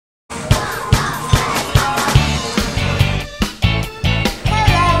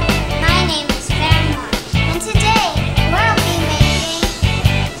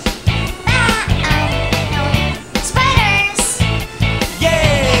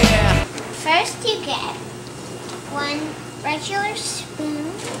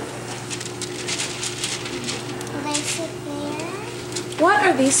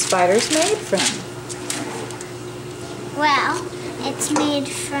are these spiders made from? Well, it's made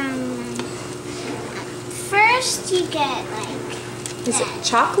from, first you get like Is it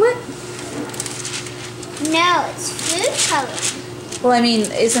chocolate? No, it's food coloring. Well, I mean,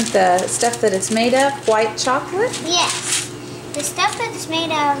 isn't the stuff that it's made of white chocolate? Yes. The stuff that it's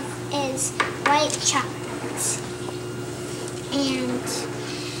made of is white chocolate. And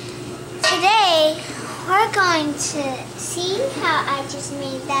today we're going to see how I just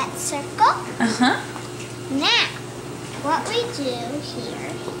made that circle. Uh-huh. Now, what we do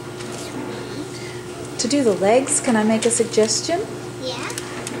here is To do the legs, can I make a suggestion? yeah.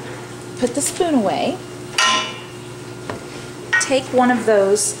 Put the spoon away. Take one of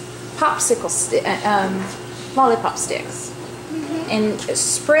those lollipop sticks and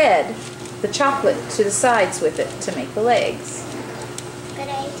spread the chocolate to the sides with it to make the legs. Good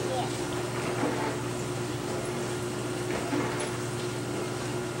idea.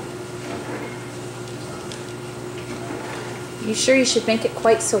 You sure you should make it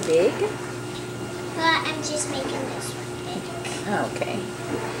quite so big? Well, I'm just making this one big. Okay.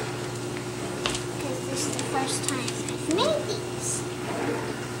 Because this is the first time I've made these.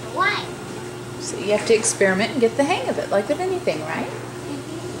 Why? So you have to experiment and get the hang of it, like with anything, right?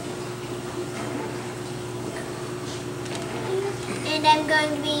 And I'm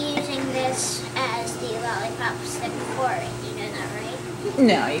going to be using this as the lollipop stick for it. You know that, right?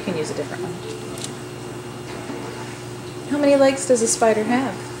 No, you can use a different one. How many legs does a spider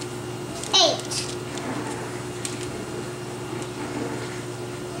have? 8.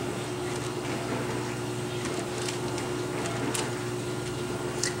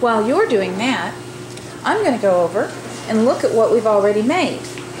 While you're doing that, I'm going to go over and look at what we've already made.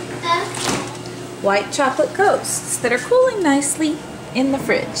 Okay. White chocolate ghosts that are cooling nicely in the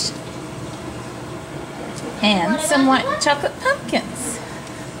fridge. And some white chocolate pumpkins.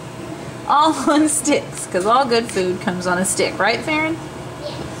 All on sticks, because all good food comes on a stick, right, Faeron?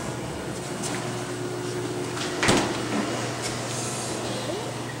 Yes.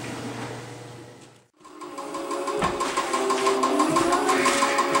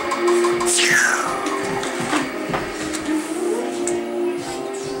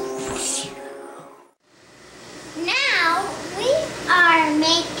 Now we are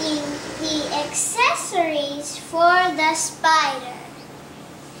making the accessories for the spider.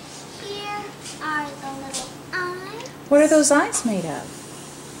 Here are the little eyes. What are those eyes made of?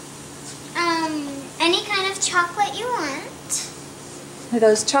 Any kind of chocolate you want. Are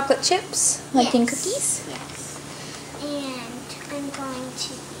those chocolate chips, like in Yes. cookies? Yes. And I'm going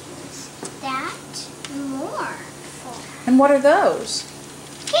to use that more for And what are those?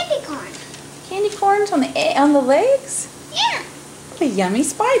 candy corn. Candy corns on the legs? Yeah. What a yummy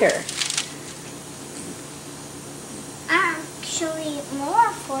spider. Actually,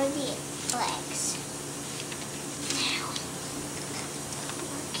 more for the legs. Now,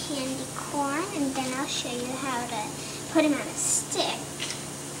 more candy corn, and then I'll show you how to put him on a stick.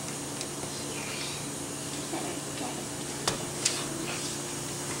 Here. Better get it.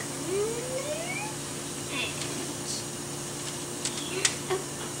 And here. Oh.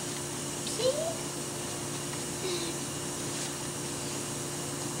 See?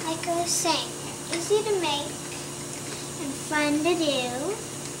 Like I was saying, they're easy to make and fun to do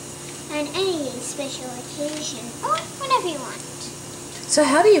on any special occasion or whenever you want. So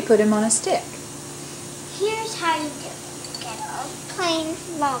how do you put him on a stick? Here's how you do it. Get a plain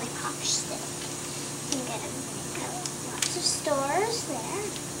lollipop stick. You can get them at lots of stores there.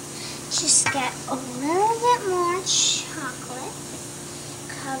 Just get a little bit more chocolate.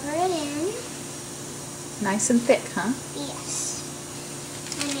 Cover it in. Nice and thick, huh? Yes.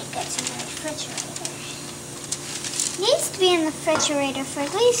 And it gets in the refrigerator. Needs to be in the refrigerator for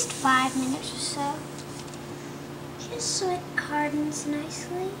at least 5 minutes or so. Just so it hardens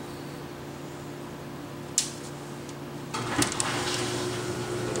nicely.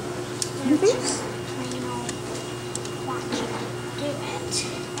 Just plain old watching it do it.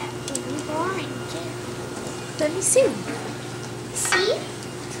 That would be boring too. Let me see. See?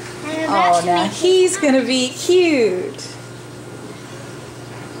 I'm about Oh, to now make he's it. going to be cute.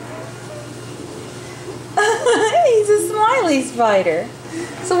 He's a smiley spider.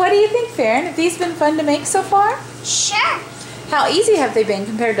 So what do you think, Faeron? Have these been fun to make so far? Sure. How easy have they been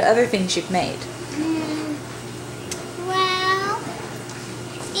compared to other things you've made? Well,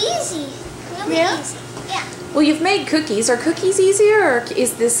 easy. Really Yeah? easy. Yeah. Well, you've made cookies. Are cookies easier, or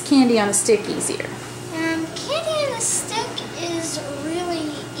is this candy on a stick easier? Candy on a stick is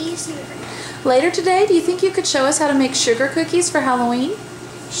really easier. Later today, do you think you could show us how to make sugar cookies for Halloween?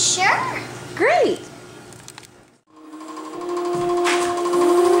 Sure. Great!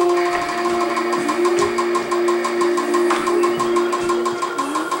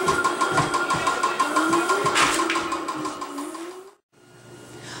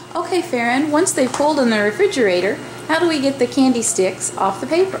 Okay, Faeron, once they've cooled in the refrigerator, how do we get the candy sticks off the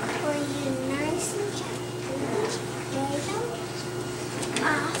paper? Well, you nice and gently lay them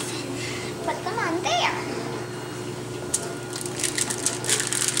off and put them on there.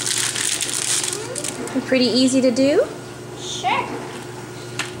 Pretty easy to do? Sure.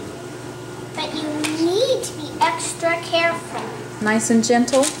 But you need to be extra careful. Nice and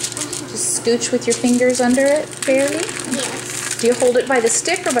gentle? Just scooch with your fingers under it fairly? Yes. Do you hold it by the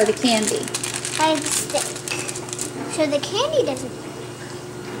stick or by the candy? By the stick. So the candy doesn't.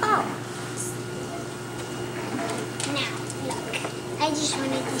 Oh. Now, look. I just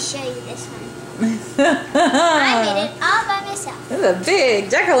wanted to show you this one. I made it all by myself. That's a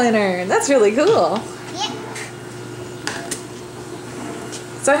big jack-o'-lantern. That's really cool. Yeah.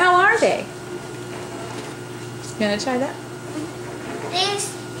 So how are they? You gonna try that?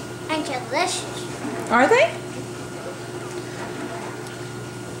 These are delicious. Are they?